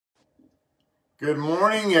Good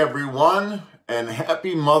morning, everyone, and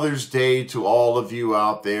happy Mother's Day to all of you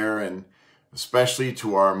out there, and especially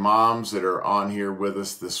to our moms that are on here with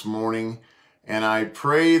us this morning. And I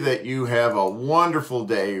pray that you have a wonderful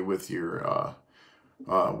day with your,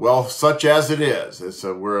 well, such as it is.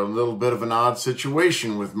 We're a little bit of an odd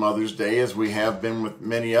situation with Mother's Day, as we have been with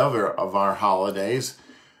many other of our holidays.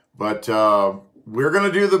 But we're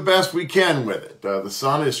going to do the best we can with it. The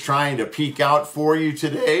sun is trying to peek out for you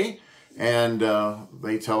today. And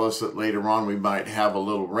they tell us that later on we might have a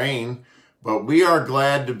little rain, but we are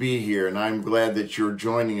glad to be here, and I'm glad that you're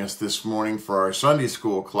joining us this morning for our Sunday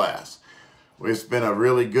school class. It's been a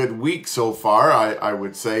really good week so far, I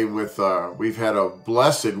would say. We've had a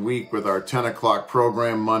blessed week with our 10 o'clock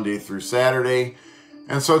program Monday through Saturday,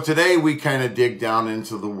 and so today we kind of dig down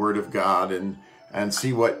into the Word of God and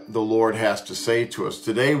see what the Lord has to say to us.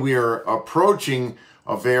 Today we are approaching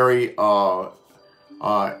a very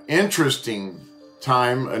interesting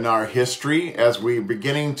time in our history as we're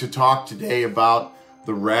beginning to talk today about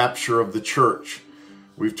the rapture of the church.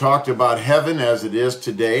 We've talked about heaven as it is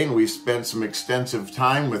today, and we've spent some extensive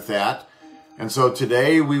time with that. And so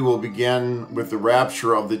today we will begin with the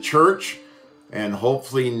rapture of the church, and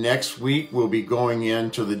hopefully next week we'll be going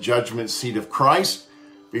into the judgment seat of Christ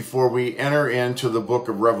before we enter into the book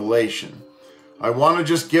of Revelation. I want to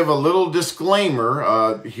just give a little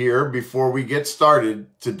disclaimer here before we get started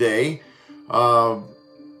today about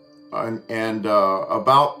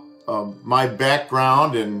my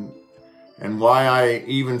background and why I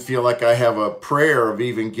even feel like I have a prayer of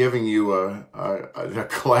even giving you a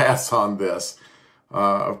class on this.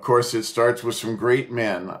 Of course, it starts with some great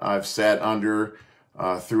men I've sat under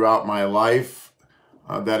throughout my life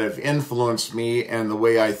that have influenced me and the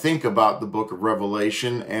way I think about the book of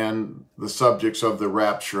Revelation and the subjects of the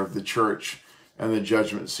rapture of the church and the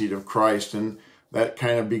judgment seat of Christ. And that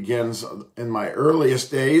kind of begins in my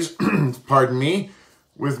earliest days, pardon me,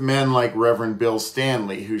 with men like Reverend Bill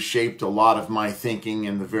Stanley, who shaped a lot of my thinking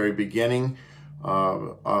in the very beginning.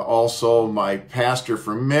 Also, my pastor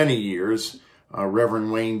for many years,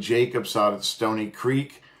 Reverend Wayne Jacobs out at Stony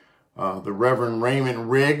Creek, the Reverend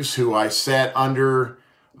Raymond Riggs, who I sat under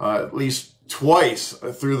at least twice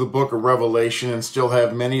through the book of Revelation and still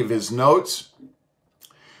have many of his notes.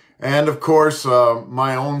 And of course,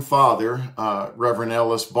 my own father, Reverend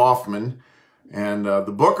Ellis Baughman. And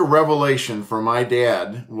the book of Revelation for my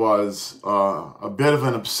dad was a bit of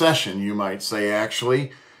an obsession, you might say,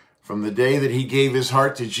 actually. From the day that he gave his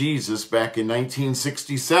heart to Jesus back in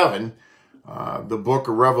 1967, the book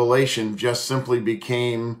of Revelation just simply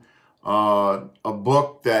became a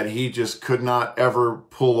book that he just could not ever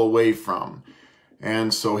pull away from.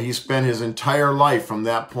 And so he spent his entire life from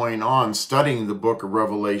that point on studying the book of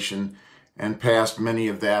Revelation and passed much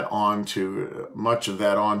of that on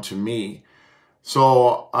to me.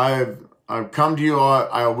 So I've come to you,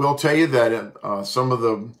 I will tell you that some of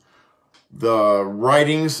the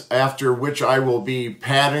writings after which I will be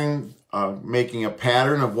making a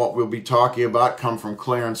pattern of what we'll be talking about come from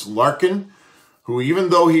Clarence Larkin, who, even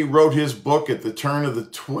though he wrote his book at the turn of the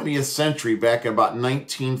 20th century, back in about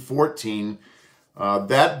 1914,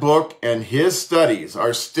 that book and his studies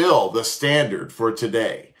are still the standard for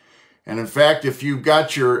today. And in fact, if you've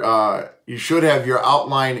got you should have your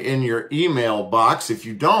outline in your email box. If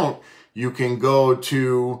you don't, you can go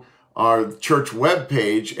to our church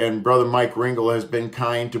webpage, and Brother Mike Ringel has been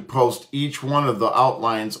kind to post each one of the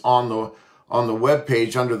outlines on the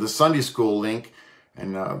webpage under the Sunday school link.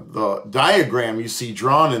 And the diagram you see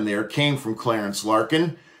drawn in there came from Clarence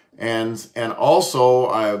Larkin. And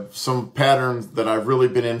also some patterns that I've really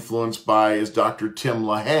been influenced by is Dr. Tim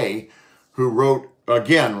LaHaye, who wrote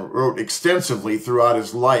extensively throughout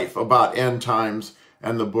his life about end times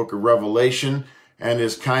and the book of Revelation, and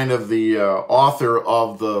is kind of the author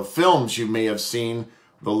of the films you may have seen,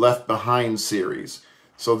 the Left Behind series.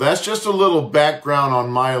 So that's just a little background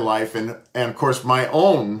on my life, and of course my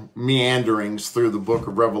own meanderings through the book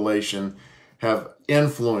of Revelation have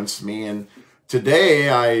influenced me. And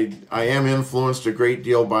today I am influenced a great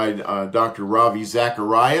deal by Dr. Ravi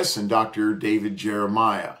Zacharias and Dr. David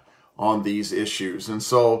Jeremiah on these issues. And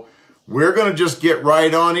so we're going to just get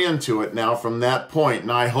right on into it now from that point.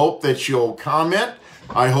 And I hope that you'll comment.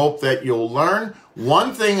 I hope that you'll learn.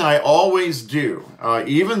 One thing I always do,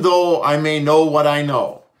 even though I may know what I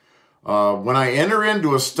know, when I enter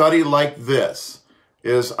into a study like this,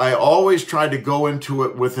 is I always try to go into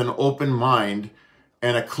it with an open mind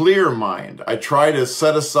and a clear mind. I try to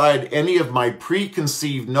set aside any of my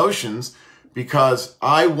preconceived notions, because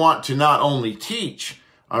I want to not only teach,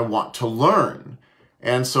 I want to learn.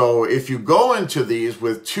 And so if you go into these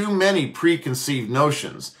with too many preconceived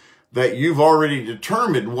notions, that you've already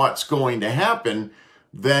determined what's going to happen,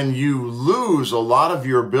 then you lose a lot of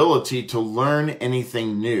your ability to learn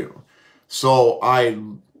anything new. So I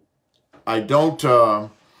know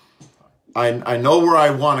where I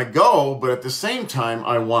want to go, but at the same time,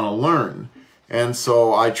 I want to learn. And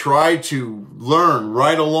so I try to learn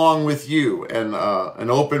right along with you and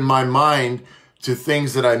open my mind to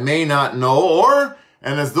things that I may not know.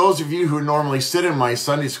 And as those of you who normally sit in my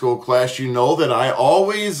Sunday school class, you know that I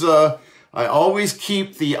always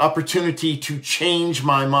keep the opportunity to change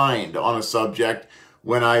my mind on a subject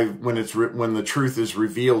when the truth is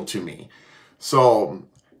revealed to me. So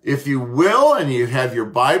if you will, and you have your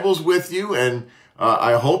Bibles with you, and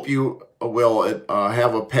I hope you will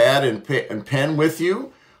have a pad and pen with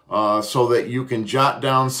you so that you can jot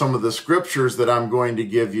down some of the scriptures that I'm going to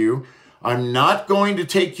give you. I'm not going to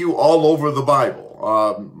take you all over the Bible.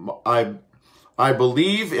 I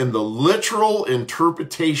believe in the literal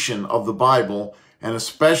interpretation of the Bible, and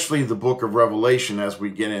especially the book of Revelation as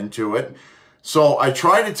we get into it. So I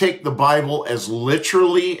try to take the Bible as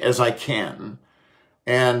literally as I can.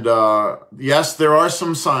 And yes, there are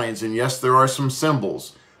some signs, and yes, there are some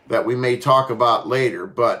symbols that we may talk about later,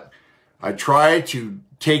 but I try to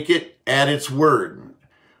take it at its word.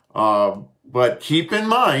 But keep in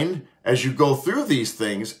mind, as you go through these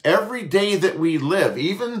things, every day that we live,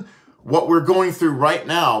 even what we're going through right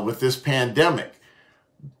now with this pandemic,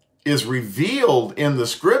 is revealed in the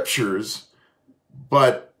scriptures.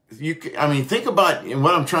 But think about, and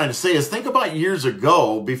what I'm trying to say is, think about years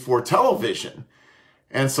ago before television.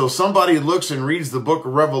 And so somebody looks and reads the book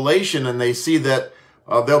of Revelation, and they see that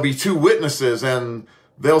there'll be two witnesses, and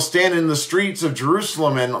they'll stand in the streets of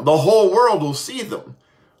Jerusalem, and the whole world will see them.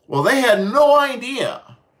 Well, they had no idea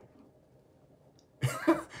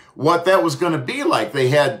what that was going to be like.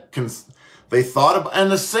 They thought about,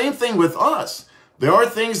 and the same thing with us. There are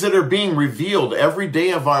things that are being revealed every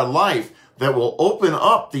day of our life that will open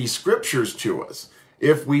up these scriptures to us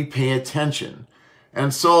if we pay attention.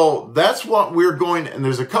 And so that's what we're going to, and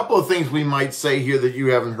there's a couple of things we might say here that you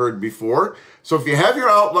haven't heard before. So if you have your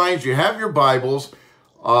outlines, you have your Bibles,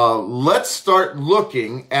 let's start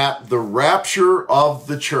looking at the rapture of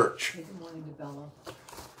the church. Good morning to Bella.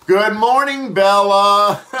 Good morning,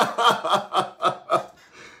 Bella.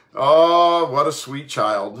 Oh, what a sweet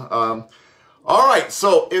child. All right,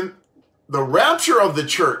 so in the rapture of the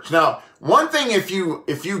church. Now, one thing, if you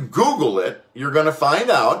Google it, you're going to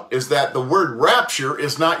find out is that the word rapture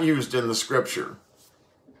is not used in the scripture.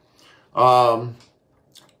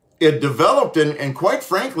 It developed, and quite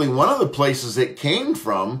frankly, one of the places it came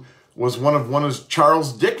from was one of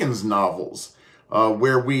Charles Dickens' novels,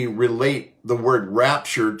 where we relate the word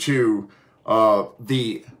rapture to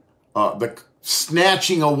the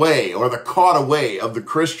snatching away or the caught away of the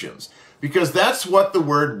Christians, because that's what the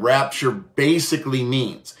word rapture basically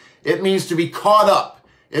means. It means to be caught up.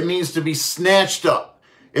 It means to be snatched up.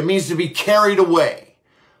 It means to be carried away.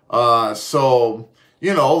 So,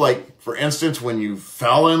 like, for instance, when you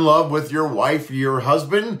fell in love with your wife or your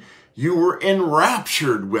husband, you were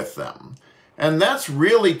enraptured with them. And that's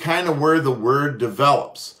really kind of where the word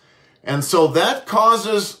develops. And so that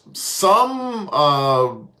causes some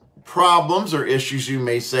problems or issues, you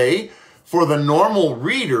may say, for the normal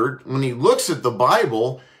reader when he looks at the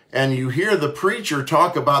Bible and you hear the preacher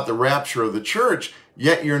talk about the rapture of the church,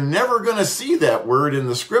 yet you're never going to see that word in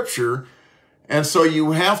the scripture. And so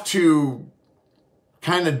you have to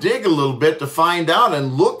kind of dig a little bit to find out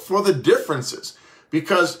and look for the differences,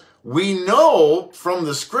 because we know from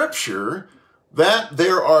the scripture that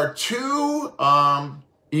there are two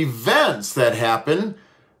events that happen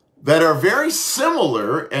that are very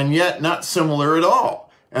similar and yet not similar at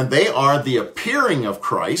all. And they are the appearing of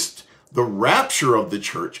Christ, the rapture of the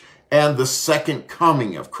church, and the second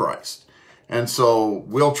coming of Christ. And so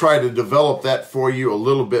we'll try to develop that for you a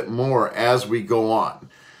little bit more as we go on.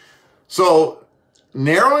 So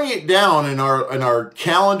narrowing it down in our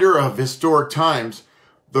calendar of historic times,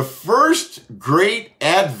 the first great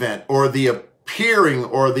advent, or the appearing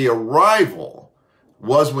or the arrival,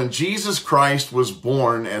 was when Jesus Christ was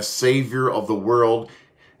born as Savior of the world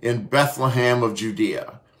in Bethlehem of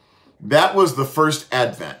Judea. That was the first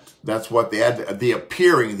advent. That's what the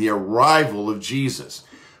appearing, the arrival of Jesus,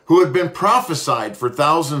 who had been prophesied for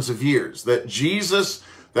thousands of years, that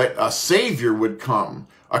that a Savior would come,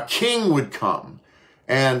 a King would come.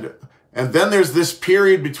 And then there's this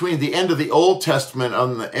period between the end of the Old Testament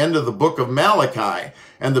and the end of the book of Malachi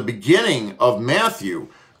and the beginning of Matthew,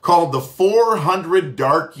 called the 400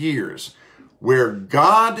 dark years, where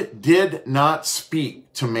God did not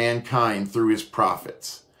speak to mankind through his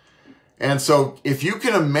prophets. And so if you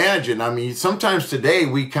can imagine, I mean, sometimes today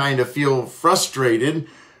we kind of feel frustrated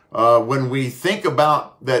when we think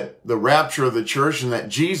about that the rapture of the church and that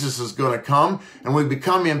Jesus is going to come, and we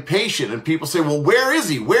become impatient, and people say, well, where is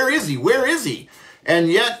he? Where is he? Where is he?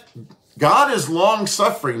 And yet God is long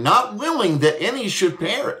suffering, not willing that any should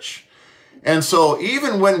perish. And so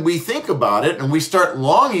even when we think about it and we start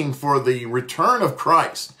longing for the return of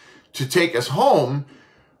Christ to take us home,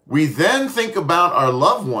 we then think about our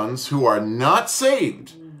loved ones who are not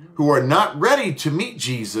saved, who are not ready to meet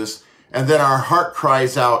Jesus, and then our heart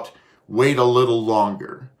cries out, wait a little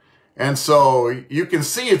longer. And so you can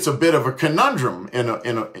see it's a bit of a conundrum.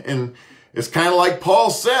 And it's kind of like Paul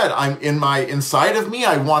said, inside of me,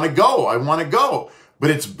 I want to go. But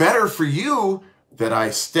it's better for you that I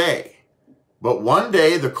stay. But one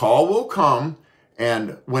day the call will come,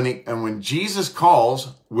 and when Jesus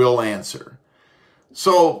calls, we'll answer.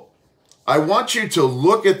 So I want you to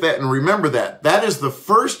look at that and remember that. That is the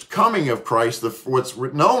first coming of Christ, what's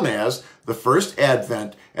known as the first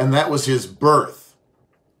advent, and that was his birth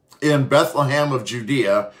in Bethlehem of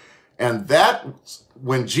Judea. And that,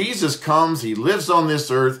 when Jesus comes, he lives on this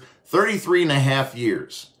earth 33 and a half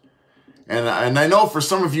years. And I know for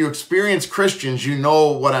some of you experienced Christians, you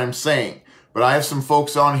know what I'm saying. But I have some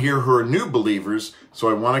folks on here who are new believers, so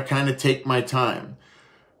I want to kind of take my time.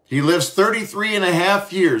 He lives 33 and a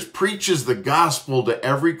half years, preaches the gospel to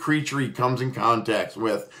every creature he comes in contact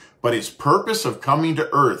with. But his purpose of coming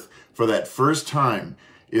to earth for that first time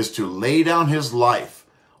is to lay down his life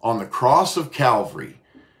on the cross of Calvary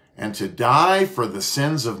and to die for the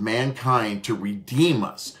sins of mankind, to redeem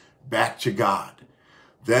us back to God.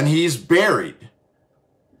 Then he's buried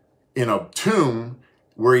in a tomb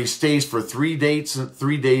where he stays for 3 days and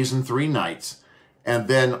 3 nights. And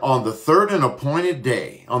then on the third and appointed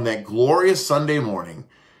day, on that glorious Sunday morning,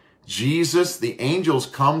 Jesus, the angels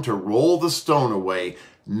come to roll the stone away,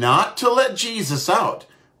 not to let Jesus out,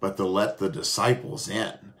 but to let the disciples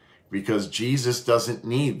in, because Jesus doesn't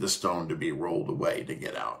need the stone to be rolled away to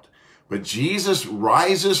get out. But Jesus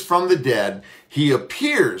rises from the dead. He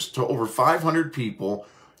appears to over 500 people,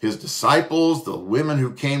 his disciples, the women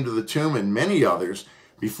who came to the tomb, and many others,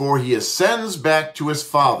 before he ascends back to his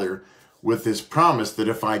Father with his promise that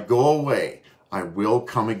if I go away, I will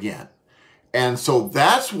come again. And so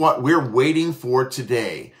that's what we're waiting for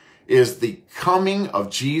today, is the coming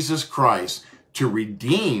of Jesus Christ to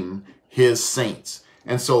redeem his saints.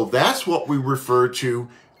 And so that's what we refer to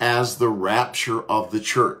as the rapture of the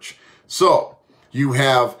church. So you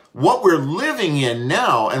have what we're living in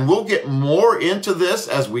now, and we'll get more into this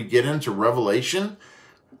as we get into Revelation.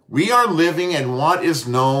 We are living in what is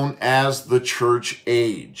known as the church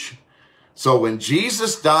age. So when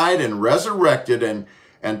Jesus died and resurrected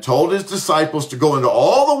and told his disciples to go into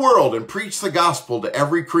all the world and preach the gospel to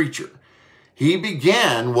every creature, he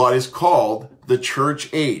began what is called the church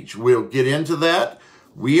age. We'll get into that.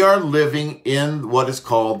 We are living in what is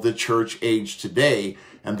called the church age today,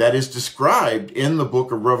 and that is described in the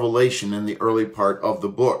book of Revelation in the early part of the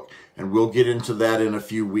book. And we'll get into that in a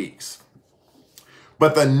few weeks.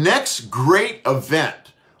 But the next great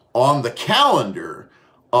event on the calendar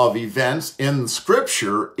of events in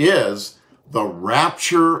Scripture is the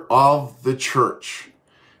rapture of the church.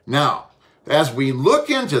 Now, as we look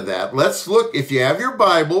into that, let's look, if you have your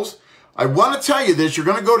Bibles, I want to tell you this. You're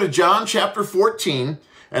going to go to John chapter 14,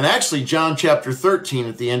 and actually John chapter 13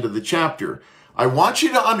 at the end of the chapter. I want you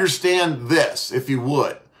to understand this, if you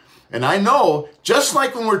would. And I know, just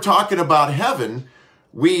like when we're talking about heaven,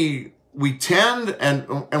 we tend,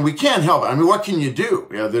 and we can't help it. I mean, what can you do?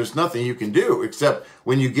 There's nothing you can do except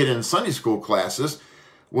when you get in Sunday school classes.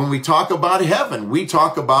 When we talk about heaven, we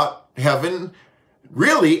talk about heaven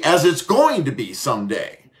really as it's going to be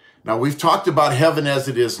someday. Now, we've talked about heaven as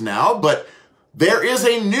it is now, but there is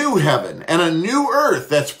a new heaven and a new earth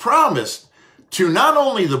that's promised to not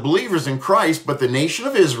only the believers in Christ, but the nation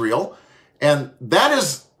of Israel. And that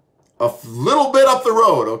is a little bit up the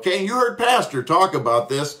road, okay? You heard Pastor talk about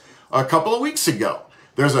this a couple of weeks ago.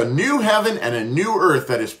 There's a new heaven and a new earth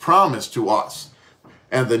that is promised to us.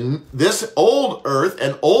 And this old earth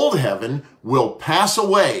and old heaven will pass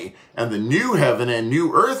away, and the new heaven and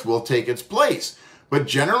new earth will take its place. But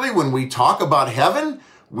generally, when we talk about heaven,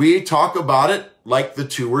 we talk about it like the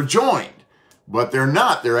two are joined. But they're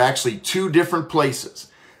not. They're actually two different places.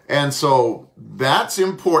 And so that's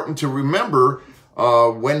important to remember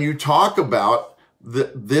when you talk about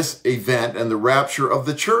this event and the rapture of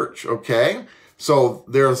the church, okay? So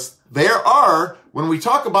there are, when we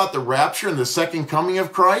talk about the rapture and the second coming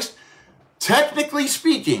of Christ, technically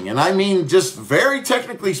speaking, and I mean just very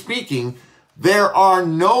technically speaking, there are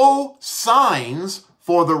no signs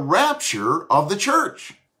for the rapture of the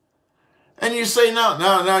church. And you say, now,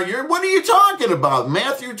 what are you talking about?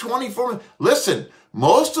 Matthew 24. Listen,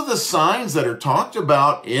 most of the signs that are talked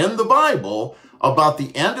about in the Bible about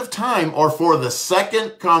the end of time are for the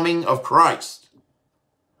second coming of Christ.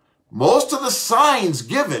 Most of the signs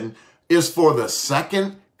given is for the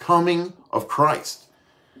second coming of Christ.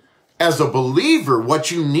 As a believer, what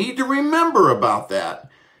you need to remember about that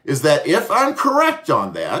is that if I'm correct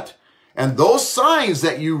on that, and those signs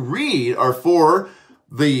that you read are for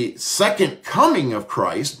the second coming of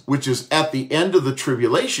Christ, which is at the end of the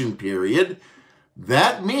tribulation period,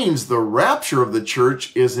 that means the rapture of the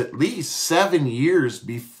church is at least 7 years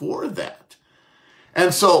before that.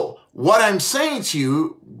 And so what I'm saying to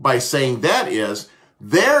you by saying that is,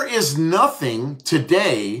 there is nothing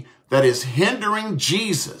today that is hindering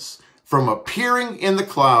Jesus from appearing in the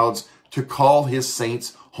clouds to call his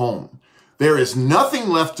saints home. There is nothing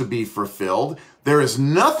left to be fulfilled. There is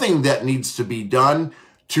nothing that needs to be done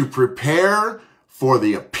to prepare for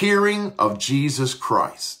the appearing of Jesus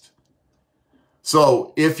Christ.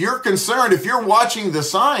 So if you're concerned, if you're watching the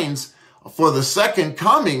signs for the second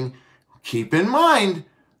coming, keep in mind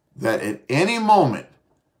that at any moment,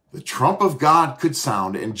 the trump of God could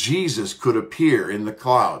sound and Jesus could appear in the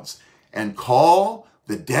clouds and call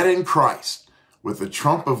the dead in Christ with the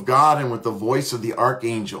trump of God and with the voice of the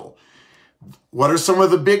archangel. What are some of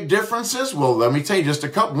the big differences? Well, let me tell you just a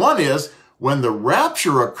couple. One is when the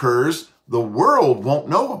rapture occurs, the world won't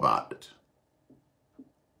know about it.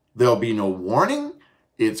 There'll be no warning.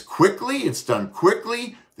 It's done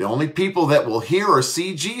quickly. The only people that will hear or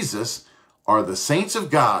see Jesus are the saints of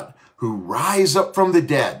God who rise up from the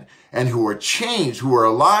dead and who are changed, who are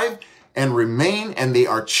alive and remain, and they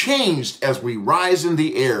are changed as we rise in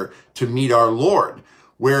the air to meet our Lord.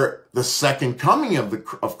 Where the second coming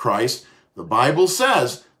of Christ, the Bible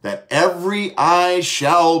says that every eye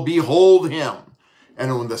shall behold him.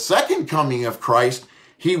 And when the second coming of Christ,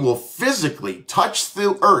 he will physically touch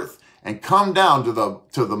the earth and come down to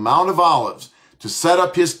the Mount of Olives to set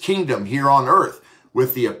up his kingdom here on earth.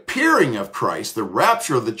 With the appearing of Christ, the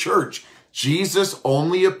rapture of the church, Jesus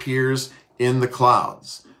only appears in the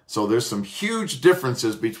clouds. So there's some huge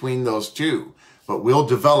differences between those two, but we'll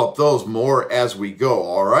develop those more as we go,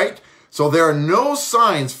 all right? So there are no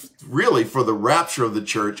signs really for the rapture of the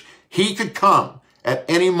church. He could come at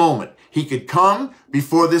any moment. He could come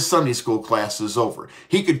before this Sunday school class is over.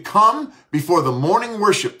 He could come before the morning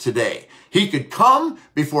worship today. He could come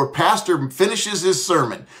before Pastor finishes his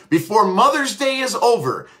sermon. Before Mother's Day is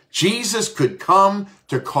over, Jesus could come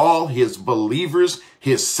to call his believers,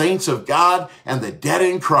 his saints of God, and the dead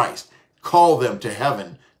in Christ, call them to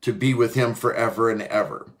heaven to be with him forever and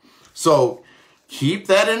ever. So keep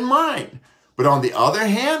that in mind. But on the other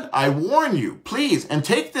hand, I warn you, please, and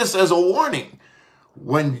take this as a warning.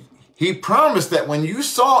 When he promised that when you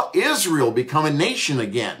saw Israel become a nation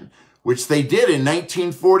again, which they did in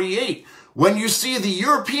 1948, when you see the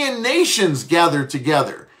European nations gather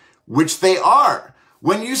together, which they are,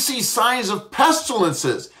 when you see signs of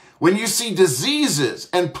pestilences, when you see diseases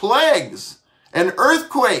and plagues and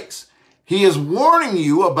earthquakes, he is warning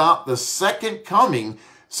you about the second coming.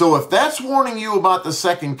 So if that's warning you about the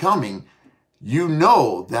second coming, you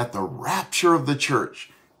know that the rapture of the church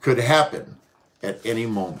could happen at any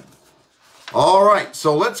moment. All right,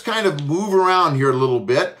 so let's kind of move around here a little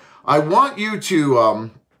bit. I want you to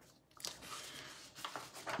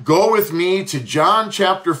go with me to John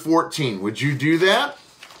chapter 14. Would you do that?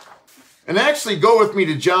 And actually go with me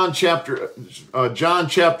to John chapter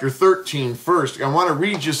 13 first. I want to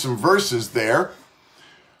read you some verses there.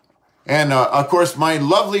 And of course, my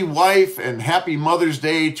lovely wife, and happy Mother's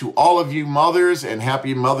Day to all of you mothers, and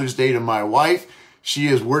happy Mother's Day to my wife. She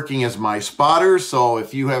is working as my spotter, so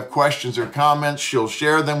if you have questions or comments, she'll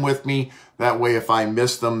share them with me. That way, if I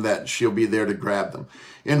miss them, that she'll be there to grab them.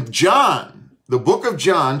 In John, the book of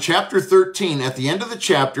John, chapter 13, at the end of the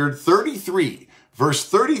chapter, 33, verse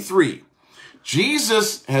 33,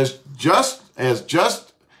 Jesus has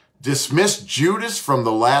just dismissed Judas from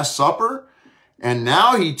the Last Supper, and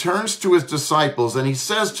now he turns to his disciples and he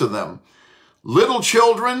says to them, "Little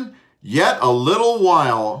children, yet a little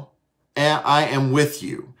while I am with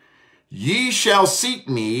you. Ye shall seek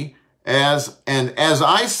me, as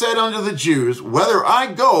I said unto the Jews, whither I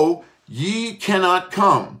go, ye cannot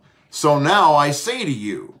come. So now I say to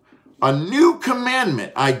you, a new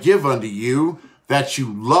commandment I give unto you, that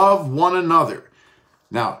you love one another."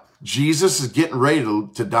 Now, Jesus is getting ready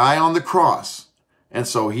to die on the cross. And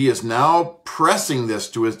so he is now pressing this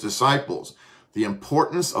to his disciples, the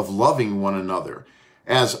importance of loving one another.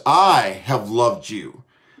 As I have loved you,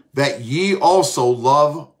 that ye also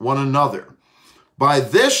love one another. By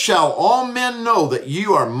this shall all men know that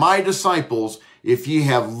you are my disciples, if ye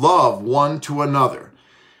have love one to another.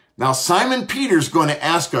 Now, Simon Peter's going to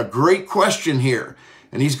ask a great question here.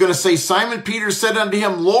 And he's going to say, Simon Peter said unto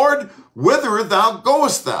him, Lord, whither thou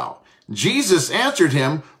goest thou? Jesus answered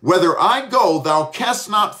him, Whither I go, thou canst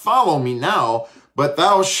not follow me now, but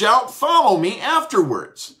thou shalt follow me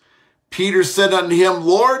afterwards. Peter said unto him,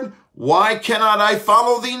 Lord, why cannot I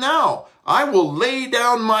follow thee now? I will lay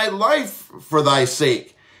down my life for thy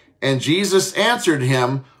sake. And Jesus answered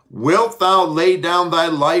him, Wilt thou lay down thy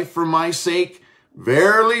life for my sake?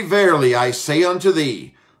 Verily, verily, I say unto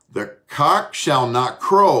thee, the cock shall not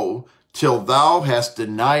crow till thou hast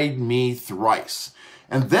denied me thrice.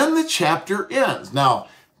 And then the chapter ends. Now,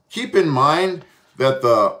 keep in mind that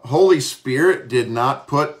the Holy Spirit did not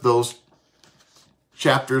put those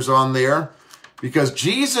chapters on there, because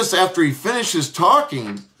Jesus, after he finishes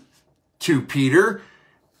talking to Peter,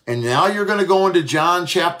 and now you're going to go into John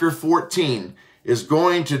chapter 14, is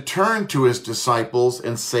going to turn to his disciples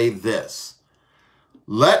and say this,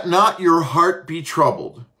 Let not your heart be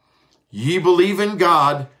troubled. Ye believe in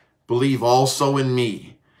God, believe also in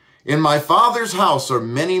me. In my Father's house are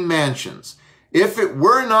many mansions. If it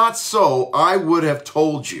were not so, I would have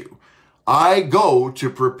told you. I go to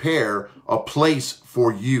prepare a place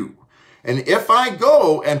for you. And if I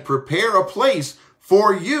go and prepare a place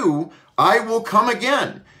for you, I will come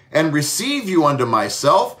again and receive you unto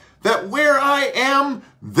myself, that where I am,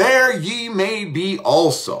 there ye may be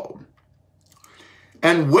also.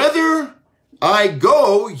 And whither I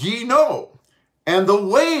go, ye know, and the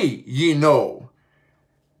way ye know.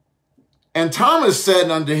 And Thomas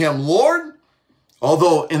said unto him, Lord,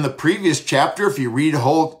 although in the previous chapter, if you read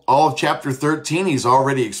all of chapter 13, he's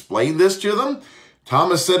already explained this to them.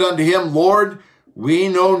 Thomas said unto him, Lord, we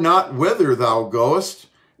know not whither thou goest,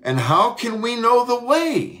 and how can we know the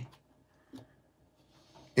way?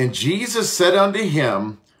 And Jesus said unto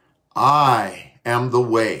him, I am the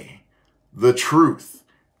way, the truth,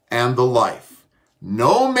 and the life.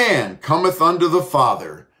 No man cometh unto the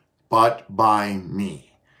Father but by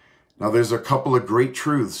me. Now there's a couple of great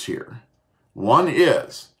truths here. One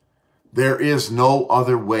is, there is no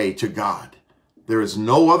other way to God. There is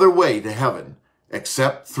no other way to heaven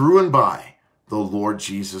except through and by the Lord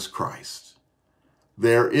Jesus Christ.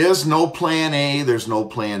 There is no plan A, there's no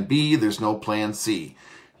plan B, there's no plan C.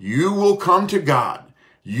 You will come to God.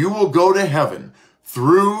 You will go to heaven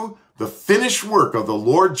through the finished work of the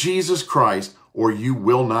Lord Jesus Christ, or you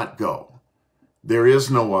will not go. There is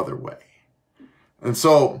no other way. And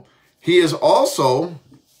so he is also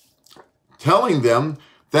telling them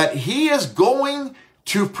that he is going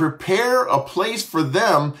to prepare a place for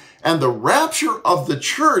them, and the rapture of the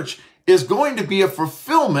church is going to be a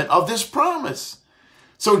fulfillment of this promise.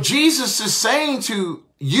 So Jesus is saying to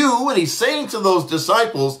you, and he's saying to those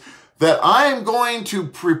disciples, that I am going to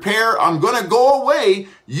prepare, I'm going to go away.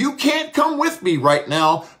 You can't come with me right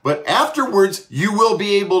now, but afterwards you will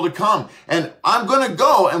be able to come. And I'm going to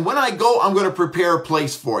go, and when I go, I'm going to prepare a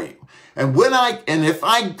place for you. And if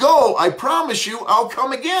I go, I promise you, I'll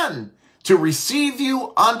come again to receive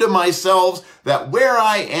you unto myself, that where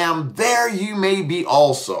I am, there you may be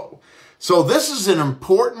also. So this is an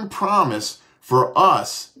important promise for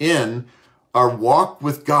us in our walk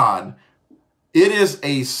with God. It is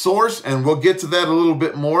a source, and we'll get to that a little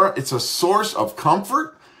bit more. It's a source of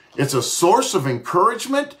comfort. It's a source of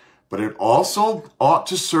encouragement, but it also ought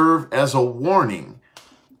to serve as a warning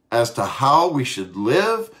as to how we should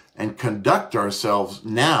live and conduct ourselves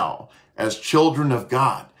now as children of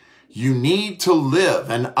God. You need to live,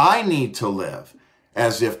 and I need to live,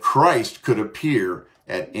 as if Christ could appear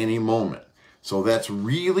at any moment. So that's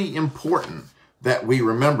really important that we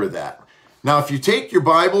remember that. Now, if you take your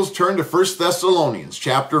Bibles, turn to 1 Thessalonians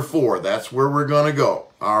chapter 4. That's where we're going to go,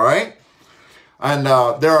 all right? And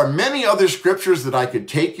there are many other scriptures that I could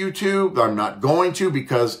take you to, but I'm not going to,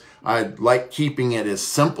 because I like keeping it as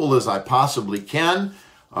simple as I possibly can,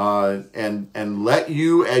 and let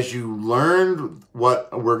you, as you learn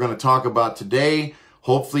what we're going to talk about today,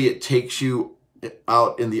 hopefully it takes you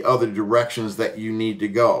out in the other directions that you need to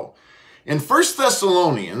go. In 1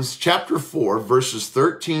 Thessalonians chapter 4, verses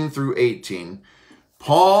 13 through 18,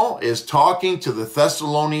 Paul is talking to the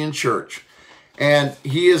Thessalonian church, and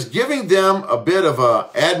he is giving them a bit of an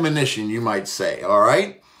admonition, you might say, all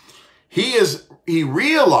right? He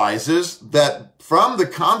realizes that from the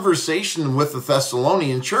conversation with the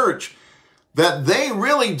Thessalonian church, that they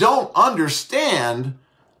really don't understand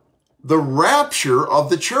the rapture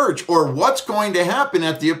of the church, or what's going to happen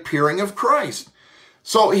at the appearing of Christ.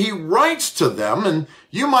 So he writes to them, and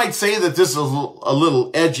you might say that this is a little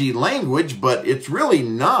edgy language, but it's really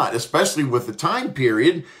not, especially with the time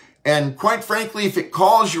period. And quite frankly, if it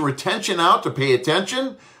calls your attention out to pay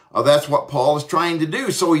attention, that's what Paul is trying to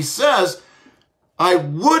do. So he says, I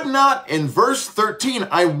would not, in verse 13,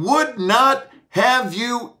 I would not have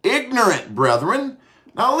you ignorant, brethren.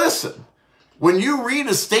 Now listen, when you read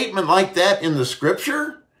a statement like that in the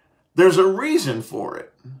scripture, there's a reason for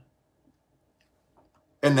it.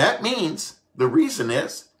 And that means the reason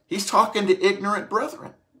is he's talking to ignorant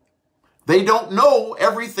brethren. They don't know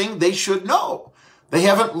everything they should know. They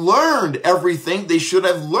haven't learned everything they should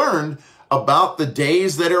have learned about the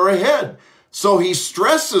days that are ahead. So he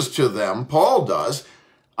stresses to them, Paul does,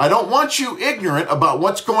 I don't want you ignorant about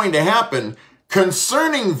what's going to happen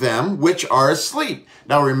concerning them which are asleep.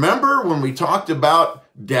 Now remember when we talked about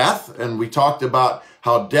death, and we talked about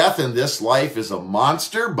how death in this life is a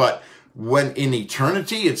monster, but when in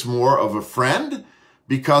eternity it's more of a friend,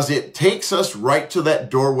 because it takes us right to that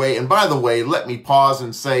doorway. And by the way, let me pause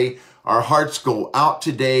and say our hearts go out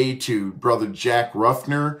today to Brother Jack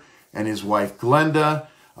Ruffner and his wife Glenda.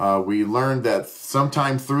 We learned that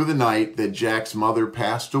sometime through the night that Jack's mother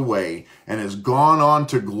passed away and has gone on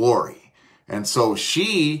to glory. And so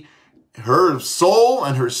her soul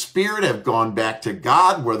and her spirit have gone back to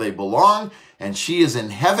God where they belong, and she is in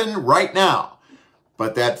heaven right now.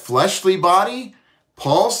 But that fleshly body,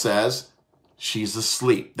 Paul says, she's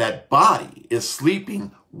asleep. That body is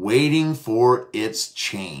sleeping, waiting for its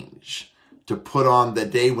change to put on the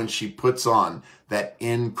day when she puts on that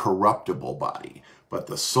incorruptible body. But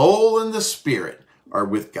the soul and the spirit are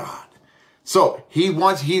with God. So he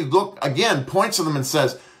points to them and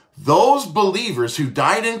says, those believers who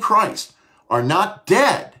died in Christ are not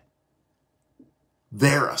dead.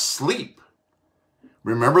 They're asleep.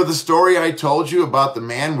 Remember the story I told you about the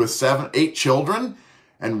man with 8 children,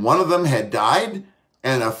 and one of them had died,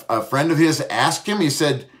 and a friend of his asked him, he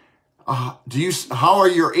said, how are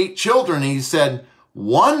your 8 children? And he said,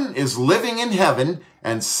 1 is living in heaven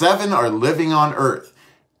and 7 are living on earth.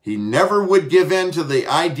 He never would give in to the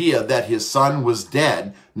idea that his son was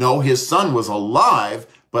dead. No, his son was alive,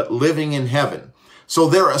 but living in heaven. So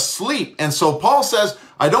they're asleep. And so Paul says,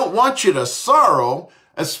 I don't want you to sorrow,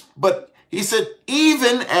 but he said,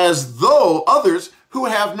 even as though others who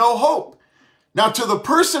have no hope. Now, to the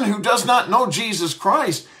person who does not know Jesus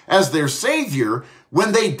Christ as their Savior,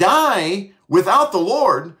 when they die without the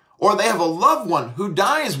Lord, or they have a loved one who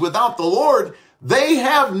dies without the Lord, they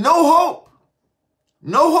have no hope.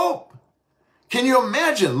 No hope. Can you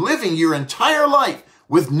imagine living your entire life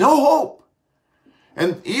with no hope?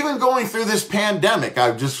 And even going through this pandemic,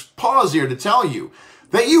 I just pause here to tell you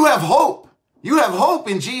that you have hope. You have hope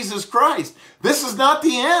in Jesus Christ. This is not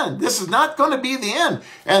the end. This is not going to be the end.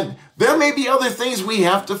 And there may be other things we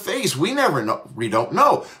have to face. We never know. We don't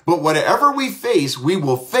know. But whatever we face, we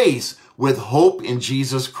will face with hope in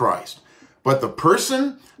Jesus Christ. But the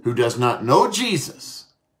person who does not know Jesus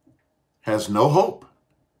has no hope.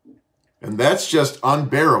 And that's just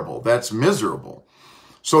unbearable. That's miserable.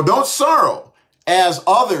 So don't sorrow as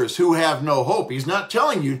others who have no hope. He's not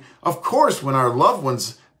telling you, of course, when our loved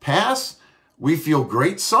ones pass, we feel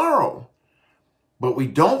great sorrow, but we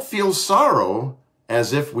don't feel sorrow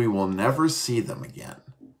as if we will never see them again,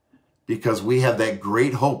 because we have that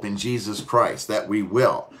great hope in Jesus Christ that we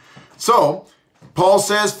will. So Paul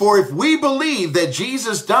says, for if we believe that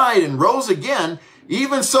Jesus died and rose again,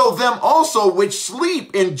 even so them also which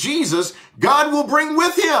sleep in Jesus, God will bring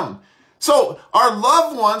with him. So our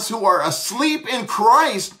loved ones who are asleep in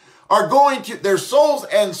Christ are their souls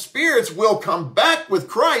and spirits will come back with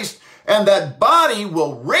Christ, and that body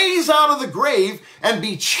will raise out of the grave and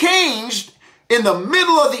be changed in the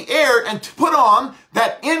middle of the air and to put on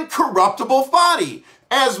that incorruptible body.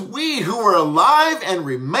 As we who are alive and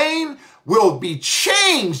remain will be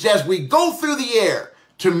changed as we go through the air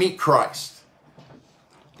to meet Christ.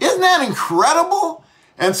 Isn't that incredible?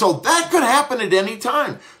 And so that could happen at any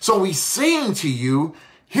time. So we saying to you,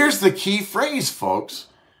 here's the key phrase, folks.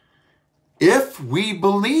 If we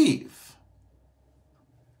believe.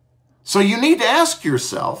 So you need to ask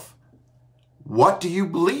yourself, what do you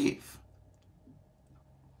believe?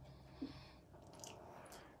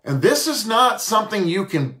 And this is not something you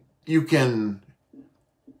can,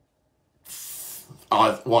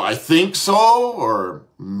 well, I think so, or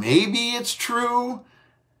maybe it's true.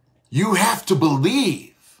 You have to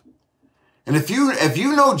believe. And if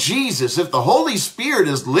you know Jesus, if the Holy Spirit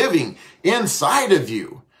is living inside of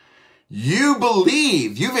you, you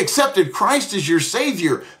believe, you've accepted Christ as your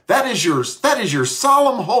Savior. That is your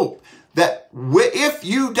solemn hope that if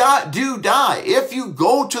you do die, if you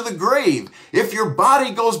go to the grave, if your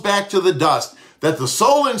body goes back to the dust, that the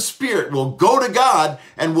soul and spirit will go to God,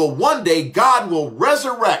 and will one day God will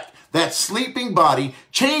resurrect that sleeping body,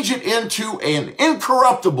 change it into an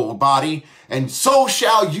incorruptible body, and so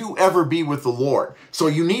shall you ever be with the Lord. So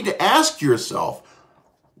you need to ask yourself,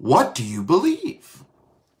 what do you believe?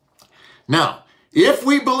 Now, if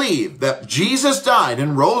we believe that Jesus died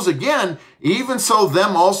and rose again, even so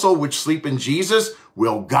them also which sleep in Jesus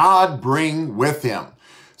will God bring with him.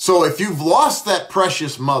 So if you've lost that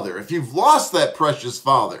precious mother, if you've lost that precious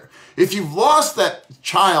father, if you've lost that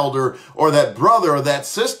child or that brother or that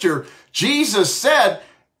sister, Jesus said,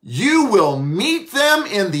 you will meet them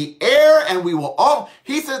in the air, and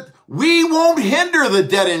he said, we won't hinder the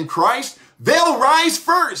dead in Christ. They'll rise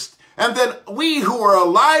first. And then we who are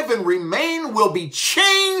alive and remain will be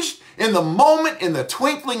changed in the moment, in the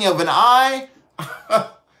twinkling of an eye.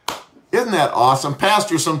 Isn't that awesome?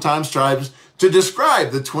 Pastor sometimes tries to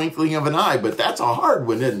describe the twinkling of an eye, but that's a hard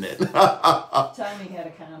one, isn't it? Tommy had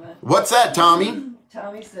a comment. What's that, Tommy?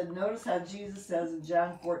 Tommy said, notice how Jesus says in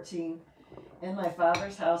John 14, in my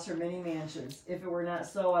Father's house are many mansions. If it were not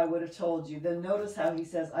so, I would have told you. Then notice how he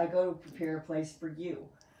says, I go to prepare a place for you.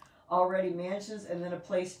 Already mansions and then a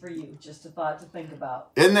place for you. Just a thought to think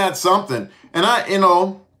about. Isn't that something?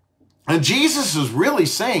 And and Jesus is really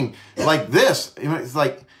saying like this. It's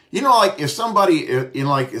like, like if somebody,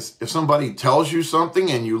 if somebody tells you something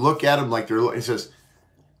and you look at them like it says,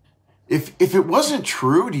 if it wasn't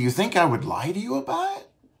true, do you think I would lie to you about it?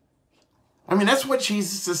 I mean, that's what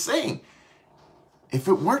Jesus is saying. If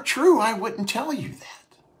it weren't true, I wouldn't tell you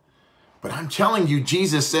that. But I'm telling you,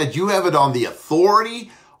 Jesus said you have it on the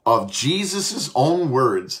authority of Jesus' own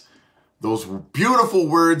words, those beautiful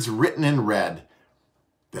words written in red,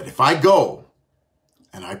 that if I go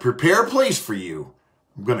and I prepare a place for you,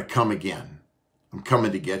 I'm going to come again. I'm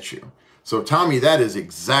coming to get you. So Tommy, that is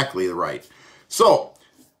exactly right. So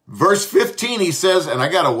verse 15, he says, and I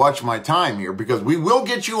got to watch my time here because we will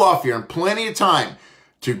get you off here in plenty of time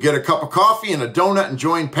to get a cup of coffee and a donut and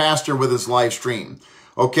join Pastor with his live stream.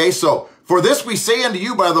 Okay, so for this we say unto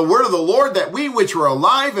you by the word of the Lord, that we which are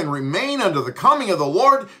alive and remain unto the coming of the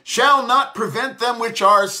Lord shall not prevent them which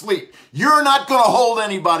are asleep. You're not going to hold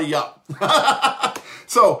anybody up.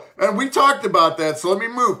 So, and we talked about that, so let me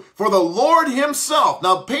move. For the Lord himself,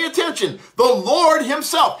 now pay attention, the Lord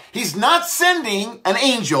himself, he's not sending an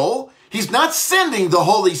angel, he's not sending the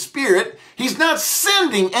Holy Spirit, he's not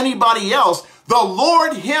sending anybody else, the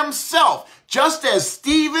Lord himself. Just as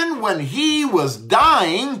Stephen, when he was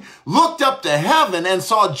dying, looked up to heaven and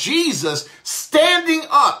saw Jesus standing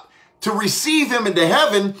up to receive him into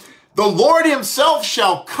heaven, the Lord himself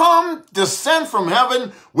shall come, descend from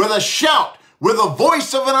heaven with a shout, with the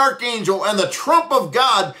voice of an archangel and the trump of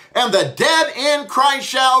God, and the dead in Christ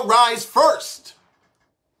shall rise first.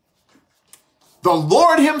 The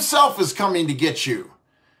Lord himself is coming to get you.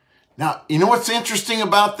 Now, you know what's interesting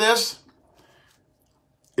about this?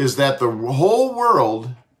 Is that the whole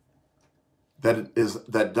world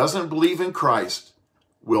that doesn't believe in Christ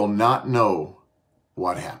will not know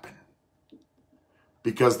what happened.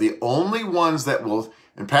 Because the only ones that will,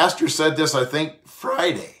 and Pastor said this, I think,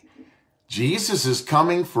 Friday, Jesus is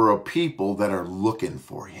coming for a people that are looking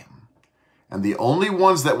for him. And the only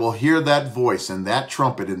ones that will hear that voice and that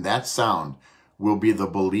trumpet and that sound will be the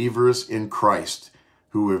believers in Christ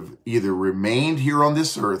who have either remained here on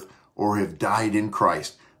this earth or have died in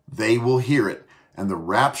Christ. They will hear it, and the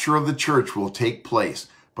rapture of the church will take place,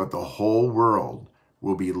 but the whole world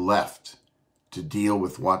will be left to deal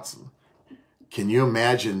with what's... Can you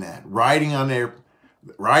imagine that? Riding on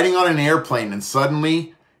an airplane, and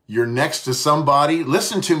suddenly you're next to somebody.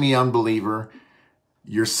 Listen to me, unbeliever.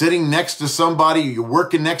 You're sitting next to somebody. You're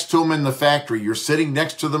working next to them in the factory. You're sitting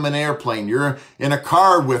next to them in an airplane. You're in a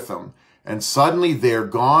car with them. And suddenly they're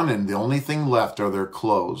gone, and the only thing left are their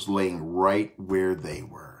clothes laying right where they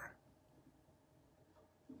were.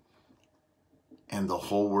 And the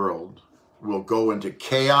whole world will go into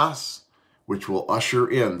chaos, which will usher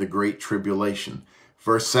in the great tribulation.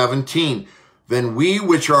 Verse 17, then we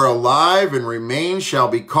which are alive and remain shall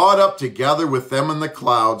be caught up together with them in the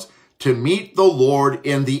clouds to meet the Lord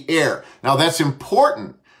in the air. Now that's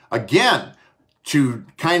important, again, to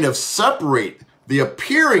kind of separate the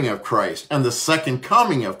appearing of Christ and the second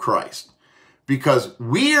coming of Christ, because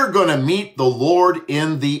we are going to meet the Lord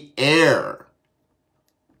in the air.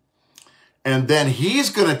 And then he's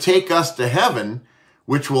going to take us to heaven,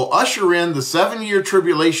 which will usher in the 7-year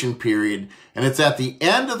tribulation period. And it's at the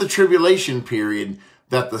end of the tribulation period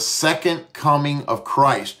that the second coming of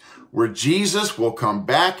Christ, where Jesus will come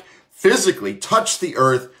back, physically touch the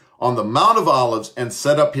earth on the Mount of Olives and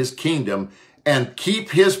set up his kingdom and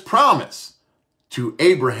keep his promise to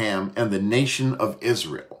Abraham and the nation of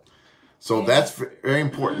Israel. So that's very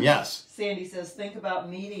important. Yes. Sandy says, think about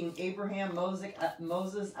meeting Abraham,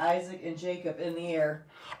 Moses, Isaac, and Jacob in the air.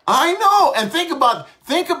 I know, and think about,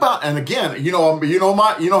 and again, you know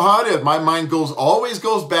how it is. My mind always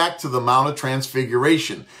goes back to the Mount of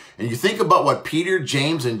Transfiguration, and you think about what Peter,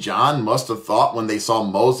 James, and John must have thought when they saw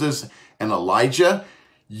Moses and Elijah.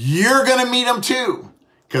 You're gonna meet them too,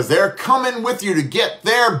 because they're coming with you to get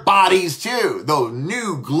their bodies too, those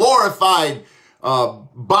new glorified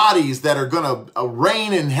bodies that are going to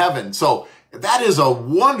reign in heaven. So that is a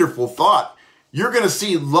wonderful thought. You're going to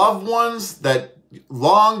see loved ones that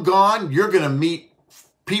long gone. You're going to meet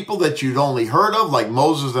people that you'd only heard of, like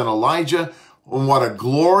Moses and Elijah. And what a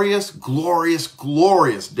glorious, glorious,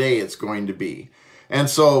 glorious day it's going to be. And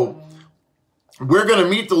so we're going to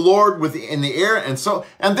meet the Lord in the air. And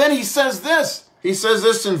then he says this. He says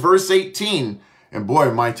this in verse 18. And boy,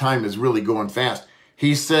 my time is really going fast.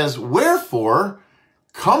 He says, wherefore,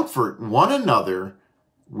 comfort one another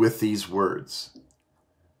with these words.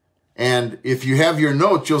 And if you have your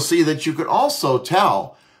notes, you'll see that you could also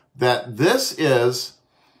tell that this is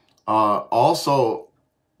also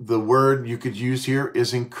the word you could use here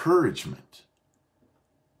is encouragement.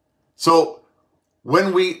 So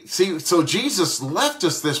when we see, so Jesus left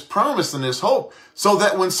us this promise and this hope so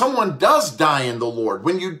that when someone does die in the Lord,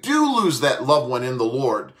 when you do lose that loved one in the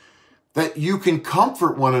Lord, that you can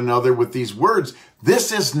comfort one another with these words.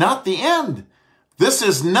 This is not the end. This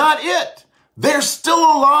is not it. They're still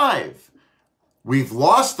alive. We've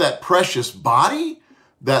lost that precious body,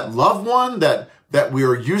 that loved one that we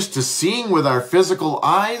are used to seeing with our physical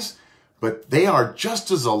eyes, but they are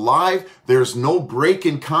just as alive. There's no break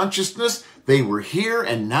in consciousness. They were here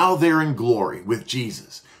and now they're in glory with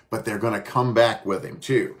Jesus, but they're going to come back with him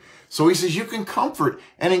too. So he says you can comfort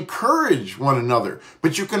and encourage one another,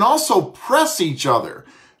 but you can also press each other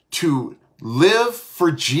to live for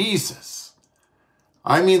Jesus.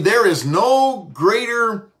 I mean, there is no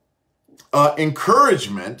greater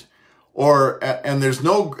encouragement there's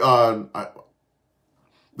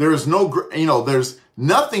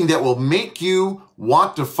nothing that will make you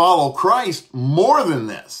want to follow Christ more than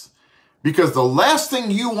this, because the last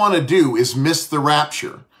thing you want to do is miss the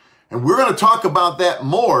rapture. And we're going to talk about that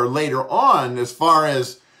more later on as far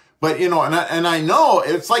as, but and I know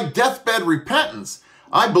it's like deathbed repentance.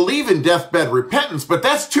 I believe in deathbed repentance, but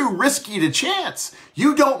that's too risky to chance.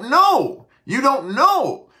 You don't know. You don't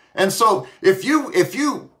know. And so if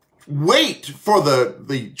you wait for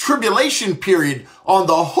the tribulation period on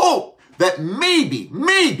the hope that maybe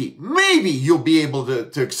you'll be able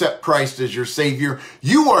to accept Christ as your Savior,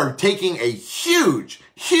 you are taking a huge,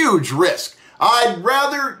 huge risk. I'd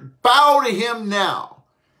rather bow to him now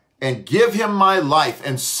and give him my life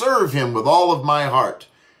and serve him with all of my heart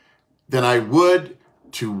than I would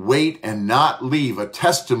to wait and not leave a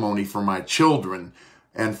testimony for my children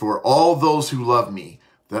and for all those who love me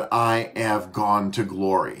that I have gone to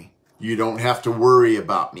glory. You don't have to worry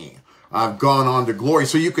about me. I've gone on to glory.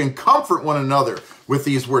 So you can comfort one another with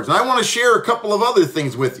these words. And I want to share a couple of other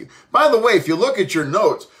things with you. By the way, if you look at your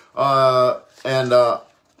notes, I'm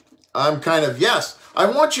kind of, yes, I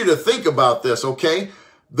want you to think about this, okay?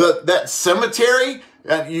 That cemetery,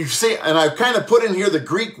 you see, and I've kind of put in here the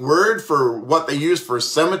Greek word for what they use for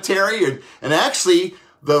cemetery, and actually,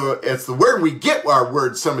 it's the word we get our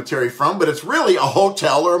word cemetery from, but it's really a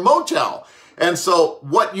hotel or a motel. And so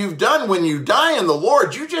what you've done when you die in the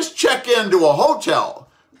Lord, you just check into a hotel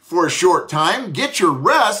for a short time, get your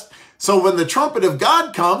rest, so when the trumpet of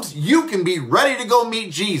God comes, you can be ready to go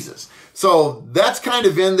meet Jesus. So that's kind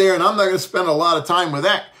of in there, and I'm not going to spend a lot of time with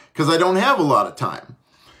that because I don't have a lot of time.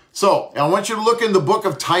 So I want you to look in the book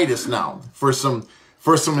of Titus now for some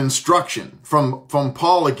instruction from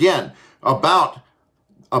Paul again about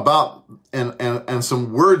and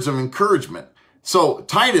some words of encouragement. So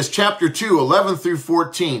Titus chapter 2, 11 through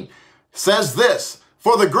 14 says this,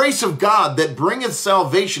 "For the grace of God that bringeth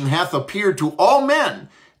salvation hath appeared to all men,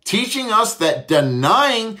 teaching us that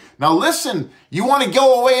denying," now listen, you want to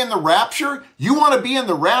go away in the rapture? You want to be in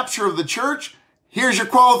the rapture of the church? Here's your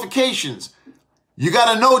qualifications. You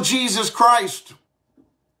got to know Jesus Christ.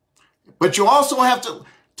 But you also have to,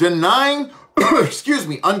 denying,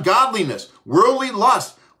 ungodliness, worldly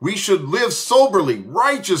lust, we should live soberly,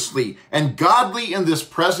 righteously, and godly in this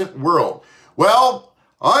present world. Well,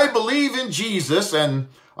 I believe in Jesus, and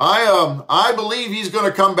I believe he's going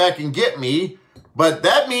to come back and get me, but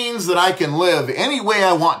that means that I can live any way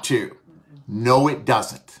I want to. No, it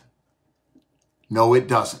doesn't. No, it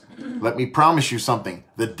doesn't. Let me promise you something.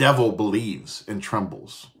 The devil believes and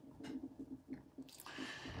trembles.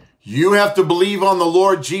 You have to believe on the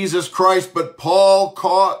Lord Jesus Christ, but Paul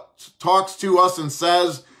talks to us and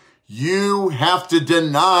says, you have to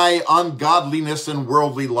deny ungodliness and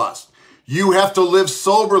worldly lust. You have to live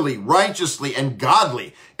soberly, righteously, and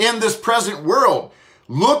godly in this present world,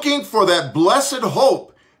 looking for that blessed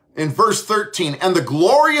hope in verse 13, and the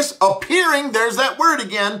glorious appearing, there's that word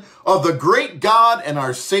again, of the great God and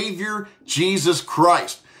our Savior, Jesus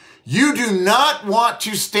Christ. You do not want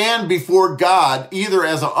to stand before God either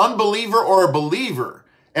as an unbeliever or a believer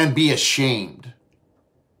and be ashamed.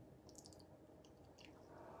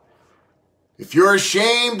 If you're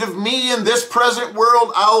ashamed of me in this present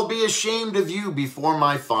world, I'll be ashamed of you before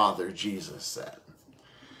my Father, Jesus said.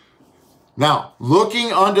 Now,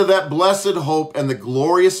 looking unto that blessed hope and the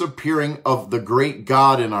glorious appearing of the great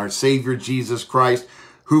God and our Savior, Jesus Christ,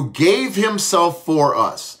 who gave himself for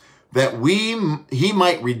us, that he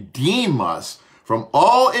might redeem us from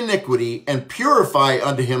all iniquity and purify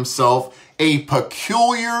unto himself a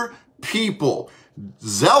peculiar people,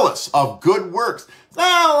 zealous of good works.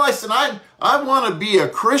 Now, listen, I want to be a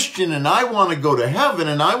Christian and I want to go to heaven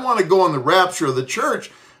and I want to go on the rapture of the church,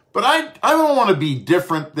 but I don't want to be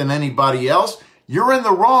different than anybody else. You're in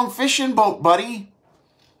the wrong fishing boat, buddy.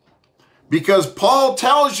 Because Paul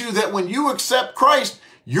tells you that when you accept Christ,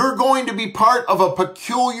 you're going to be part of a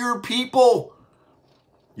peculiar people.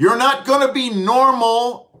 You're not going to be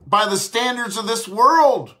normal by the standards of this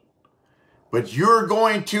world, but you're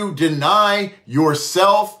going to deny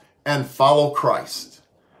yourself and follow Christ.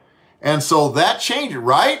 And so that changes,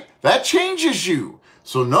 right? That changes you.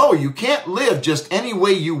 So no, you can't live just any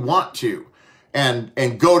way you want to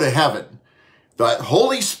and go to heaven. That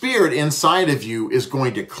Holy Spirit inside of you is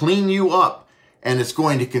going to clean you up and it's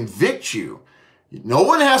going to convict you. No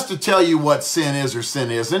one has to tell you what sin is or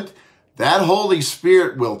sin isn't. That Holy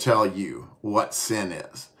Spirit will tell you what sin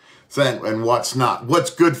is and what's not, what's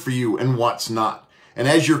good for you and what's not. And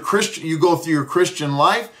as you go through your Christian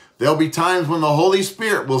life, there'll be times when the Holy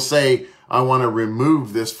Spirit will say, I want to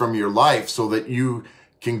remove this from your life so that you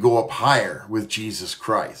can go up higher with Jesus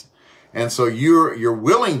Christ. And so you're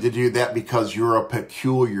willing to do that because you're a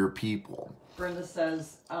peculiar people. Brenda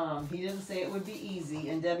says, he didn't say it would be easy,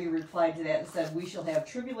 and Debbie replied to that and said, we shall have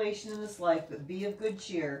tribulation in this life, but be of good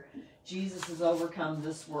cheer. Jesus has overcome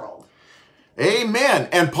this world. Amen.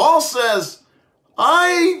 And Paul says,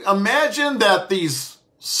 I imagine that these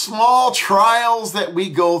small trials that we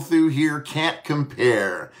go through here can't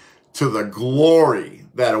compare to the glory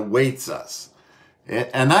that awaits us.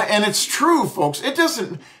 And it's true, folks. It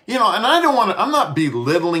doesn't, and I'm not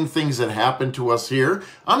belittling things that happen to us here.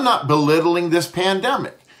 I'm not belittling this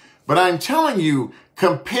pandemic. But I'm telling you,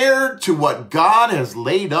 compared to what God has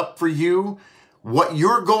laid up for you, what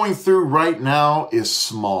you're going through right now is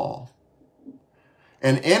small.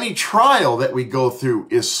 And any trial that we go through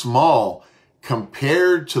is small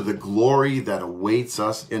compared to the glory that awaits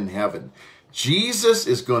us in heaven. Jesus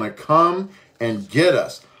is going to come and get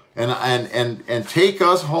us and take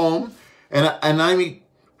us home. And I mean,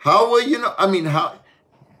 how will you know? I mean, how?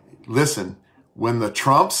 Listen, when the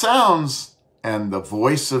trump sounds and the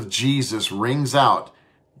voice of Jesus rings out,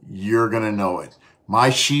 you're going to know it. My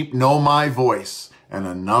sheep know my voice, and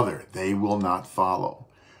another they will not follow.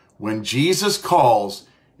 When Jesus calls,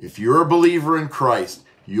 if you're a believer in Christ,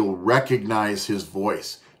 you'll recognize his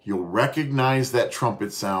voice. You'll recognize that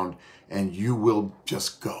trumpet sound, and you will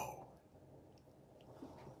just go.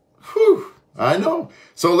 Whew, I know.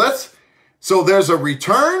 So there's a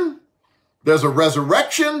return, there's a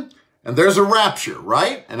resurrection, and there's a rapture,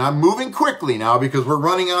 right? And I'm moving quickly now because we're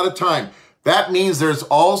running out of time. That means there's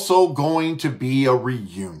also going to be a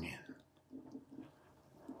reunion.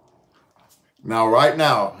 Now, right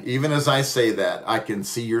now, even as I say that, I can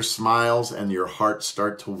see your smiles and your heart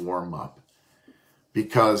start to warm up.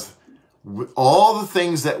 Because with all the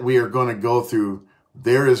things that we are going to go through,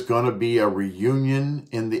 there is going to be a reunion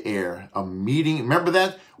in the air, a meeting. Remember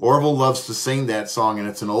that? Orville loves to sing that song, and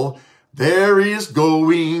it's an old, there is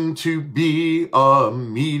going to be a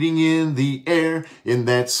meeting in the air, in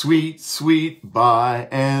that sweet, sweet by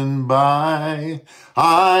and by.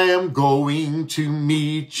 I am going to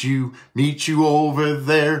meet you over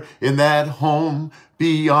there in that home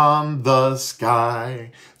beyond the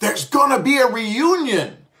sky. There's going to be a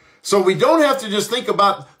reunion. So we don't have to just think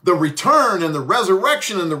about the return and the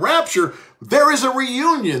resurrection and the rapture. There is a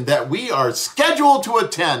reunion that we are scheduled to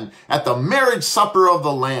attend at the marriage supper of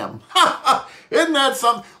the Lamb. Isn't that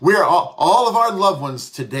something? We're all of our loved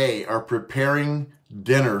ones today are preparing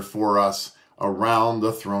dinner for us around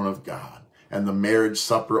the throne of God and the marriage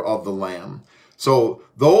supper of the Lamb. So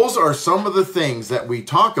those are some of the things that we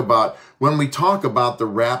talk about when we talk about the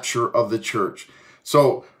rapture of the church.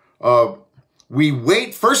 So We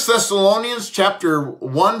wait. 1 Thessalonians chapter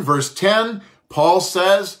 1, verse 10, Paul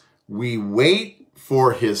says, we wait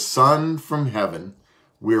for his Son from heaven.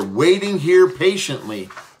 We're waiting here patiently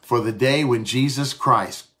for the day when Jesus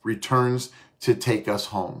Christ returns to take us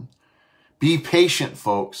home. Be patient,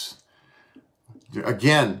 folks.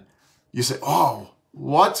 Again, you say, oh,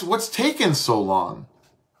 what's taken so long?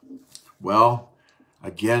 Well,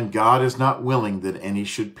 again, God is not willing that any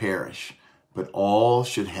should perish, but all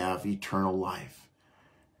should have eternal life.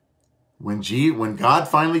 When God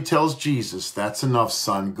finally tells Jesus, that's enough,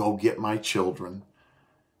 son, go get my children,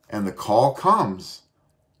 and the call comes,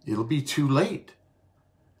 it'll be too late.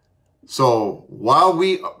 So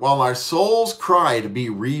while our souls cry to be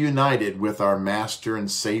reunited with our Master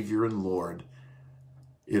and Savior and Lord,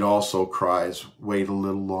 it also cries, wait a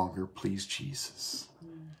little longer, please, Jesus.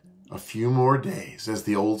 A few more days, as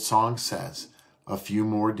the old song says, a few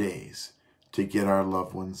more days to get our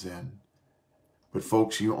loved ones in. But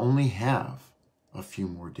folks, you only have a few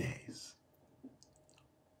more days.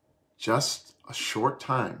 Just a short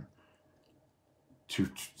time to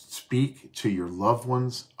speak to your loved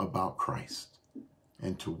ones about Christ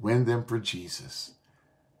and to win them for Jesus.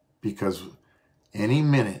 Because any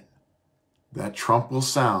minute that trump will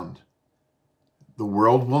sound, the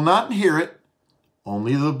world will not hear it,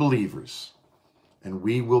 only the believers, and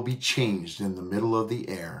we will be changed in the middle of the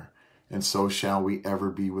air, and so shall we ever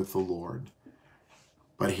be with the Lord.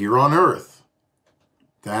 But here on earth,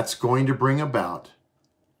 that's going to bring about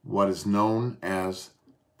what is known as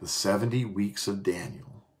the 70 weeks of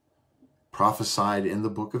Daniel, prophesied in the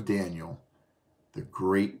book of Daniel, the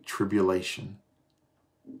great tribulation,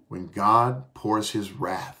 when God pours his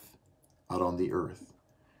wrath out on the earth.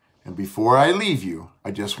 And before I leave you,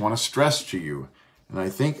 I just want to stress to you, and I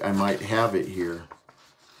think I might have it here,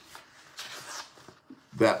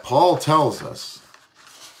 that Paul tells us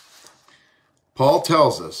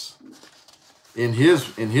in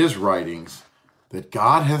his writings that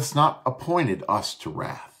God has not appointed us to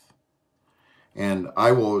wrath. And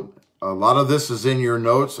a lot of this is in your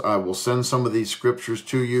notes. I will send some of these scriptures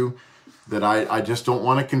to you that I just don't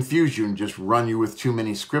want to confuse you and just run you with too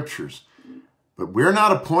many scriptures. But we're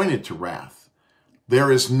not appointed to wrath.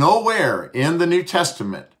 There is nowhere in the New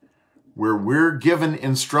Testament where we're given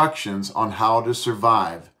instructions on how to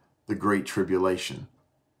survive the Great Tribulation.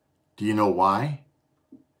 Do you know why?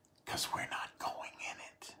 Because we're not going in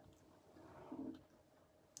it.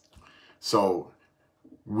 So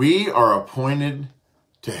we are appointed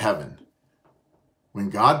to heaven. When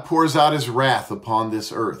God pours out his wrath upon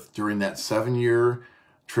this earth during that 7-year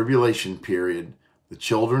tribulation period, the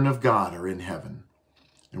children of God are in heaven.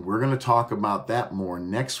 And we're going to talk about that more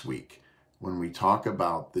next week when we talk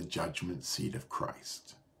about the judgment seat of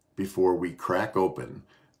Christ, before we crack open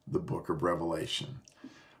the book of Revelation.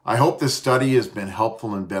 I hope this study has been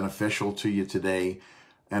helpful and beneficial to you today,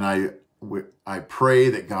 and I pray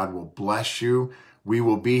that God will bless you. We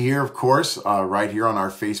will be here, of course, right here on our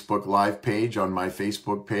Facebook Live page, on my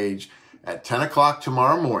Facebook page, at 10 o'clock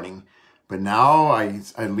tomorrow morning. But now I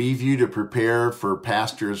leave you to prepare for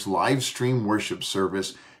Pastor's live stream worship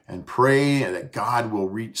service and pray that God will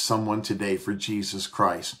reach someone today for Jesus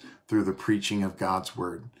Christ through the preaching of God's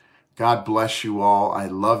word. God bless you all. I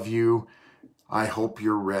love you. I hope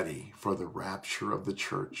you're ready for the rapture of the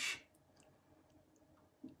church.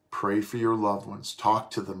 Pray for your loved ones. Talk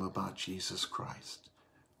to them about Jesus Christ.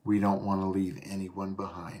 We don't want to leave anyone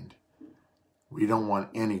behind. We don't want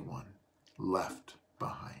anyone left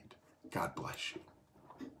behind. God bless you.